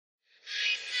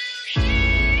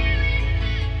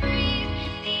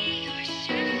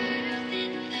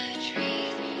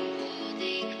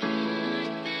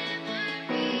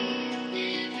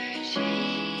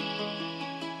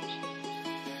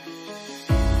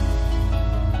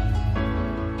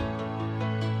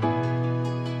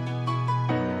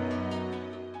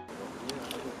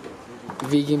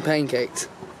vegan pancakes.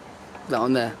 That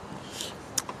one there.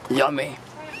 Yummy.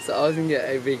 So I was gonna get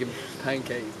a vegan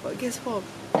pancake, but guess what?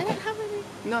 I don't have any.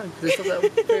 No, they stopped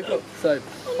at 3 o'clock. So,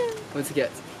 Oh no. what to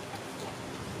get?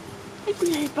 A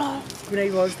grenade bar.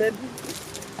 Grenade bars then.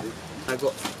 I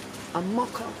got a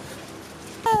mocha.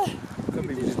 I can't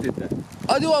believe you just did that.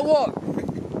 I do what?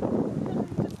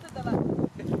 Just did that.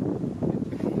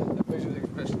 The facial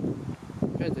expression.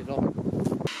 Very long.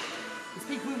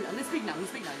 Speak movement, and let's speak now,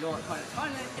 You're kind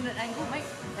of in an angle, mate.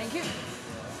 Thank you.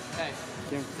 Okay.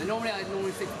 So normally I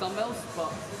stick to dumbbells,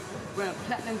 but we're in a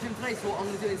platinum gym today, so what I'm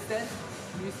going to do instead,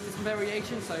 use some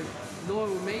variation. So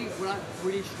normally with me, when I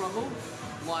really struggle,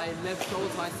 my left shoulder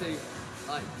tries to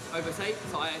like overtake,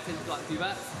 so I tend to like do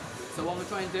that. So what I'm going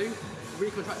to try and do,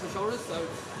 really contract my shoulders, so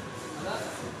like that.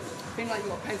 Think like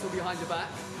you've got a pencil behind your back,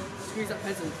 squeeze that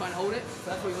pencil and try and hold it.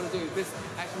 So that's what you're going to do with this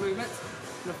action movement.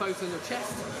 You're going to focus on your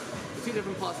chest, the two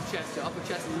different parts of the chest, your upper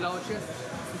chest and your lower chest.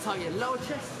 So target your lower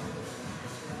chest.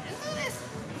 And do this.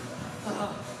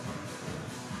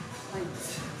 8.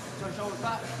 Turn shoulders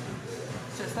back,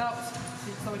 chest out,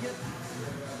 keep stomach in.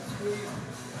 Squeeze,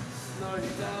 slow it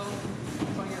down,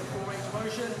 try and get a full range of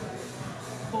motion.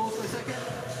 Pause for a second,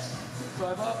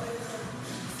 drive up,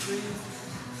 squeeze,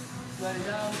 slow it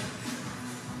down.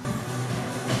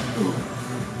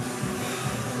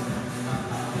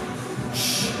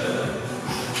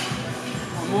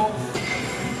 One more.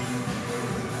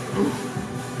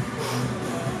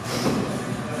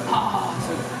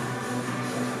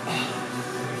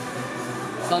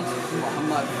 Sun,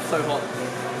 I'm so hot.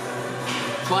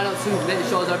 Try not to let your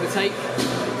shoulders overtake,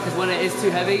 because when it is too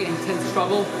heavy and you tend to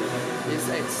struggle,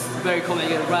 it's very common you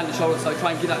get around the shoulders, so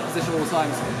try and keep that position all the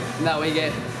times. And that way you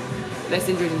get less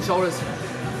injuries in the shoulders,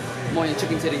 more in your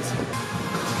chicken titties.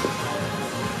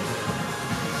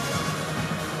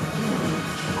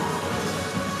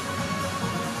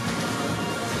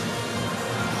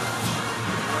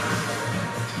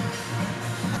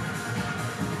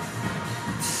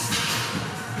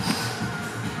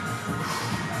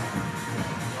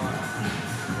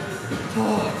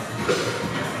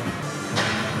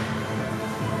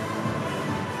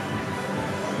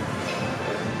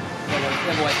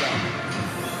 Never wake up.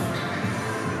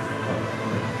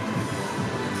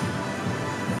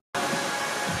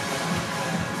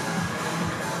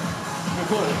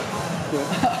 Recording.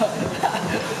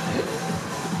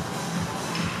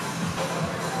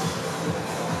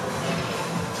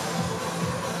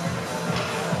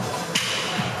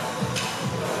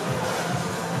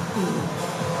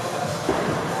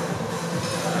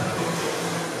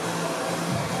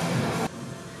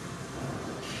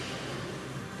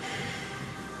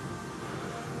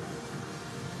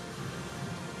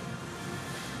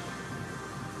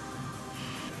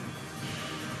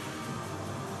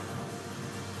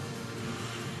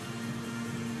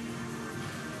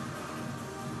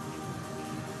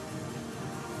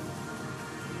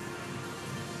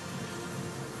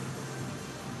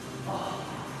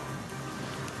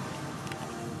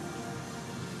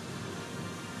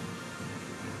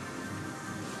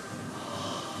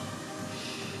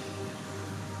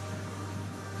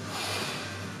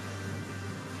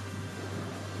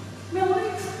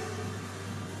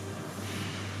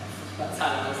 That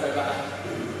talent was so bad.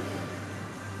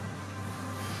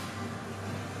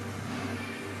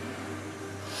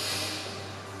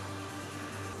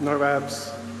 No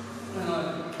abs.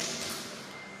 No.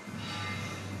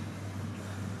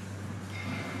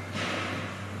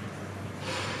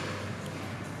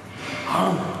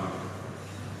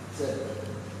 That's it.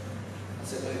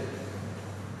 That's it, mate.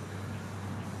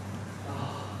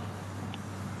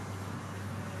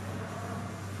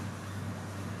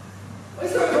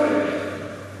 What's that going?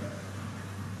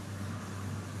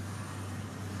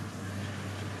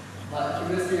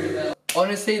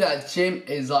 Honestly, that gym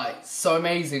is like so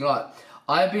amazing. Like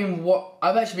I've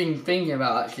actually been thinking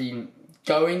about actually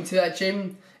going to that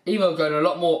gym, either going a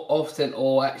lot more often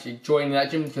or actually joining that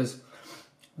gym, because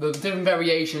the different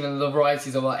variation and the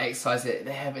varieties of like exercise that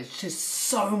they have, it's just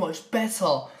so much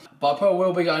better. But I probably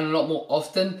will be going a lot more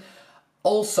often.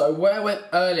 Also, where I went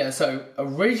earlier, so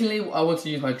originally I wanted to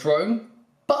use my drone,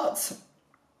 but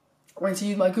I went to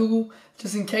use my Google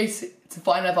just in case to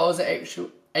find out if I was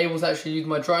able to actually use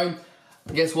my drone.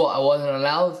 But guess what? I wasn't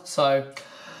allowed, so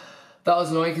that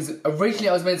was annoying, because originally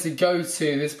I was meant to go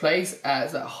to this place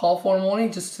at like 4:30 in the morning,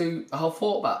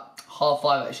 about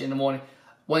 5:30 actually in the morning,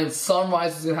 when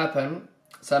sunrise was going to happen.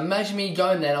 So imagine me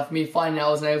going there and after me finding out I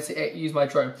wasn't able to use my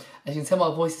drone. As you can tell, my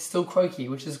voice is still croaky,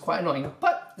 which is quite annoying,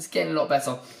 but it's getting a lot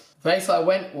better. The place I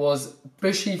went was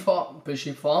Bushy Park.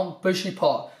 It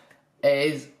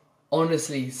is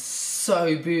honestly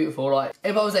so beautiful. Like,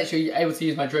 if I was actually able to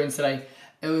use my drone today,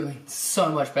 it would have been so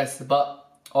much better. But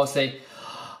obviously,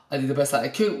 I did the best that I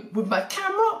could with my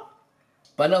camera.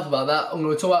 But enough about that. I'm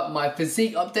going to talk about my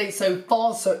physique update so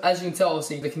far. So as you can tell,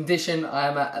 obviously, the condition I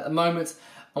am at the moment,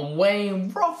 I'm weighing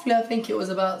roughly, I think it was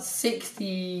about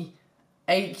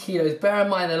 68 kilos. Bear in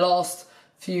mind, the last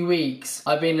few weeks,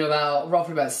 I've been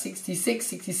roughly about 66,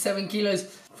 67 kilos.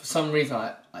 For some reason,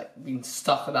 I've been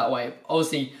stuck at that weight.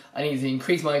 Obviously, I need to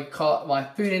increase my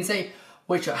food intake,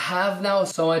 which I have now.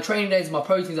 So my training days, my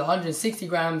protein is 160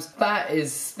 grams. Fat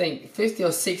is, I think, 50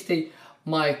 or 60.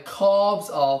 My carbs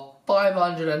are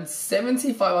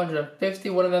 570, 550,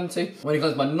 one of them two. When it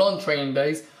comes to my non-training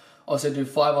days, I also do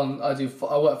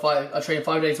I train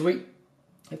 5 days a week.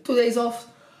 I have 2 days off.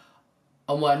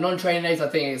 On my non-training days, I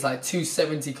think it's like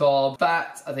 270 carb.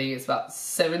 Fat, I think it's about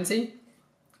 70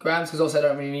 grams, because also I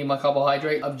don't really need my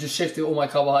carbohydrate. I've just shifted all my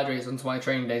carbohydrates onto my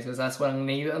training days, because that's when I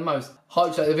need it the most.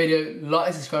 Hope you like the video,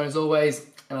 like, subscribe as always,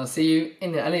 and I'll see you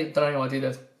in the, I don't know how to do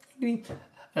this. And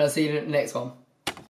I'll see you in the next one.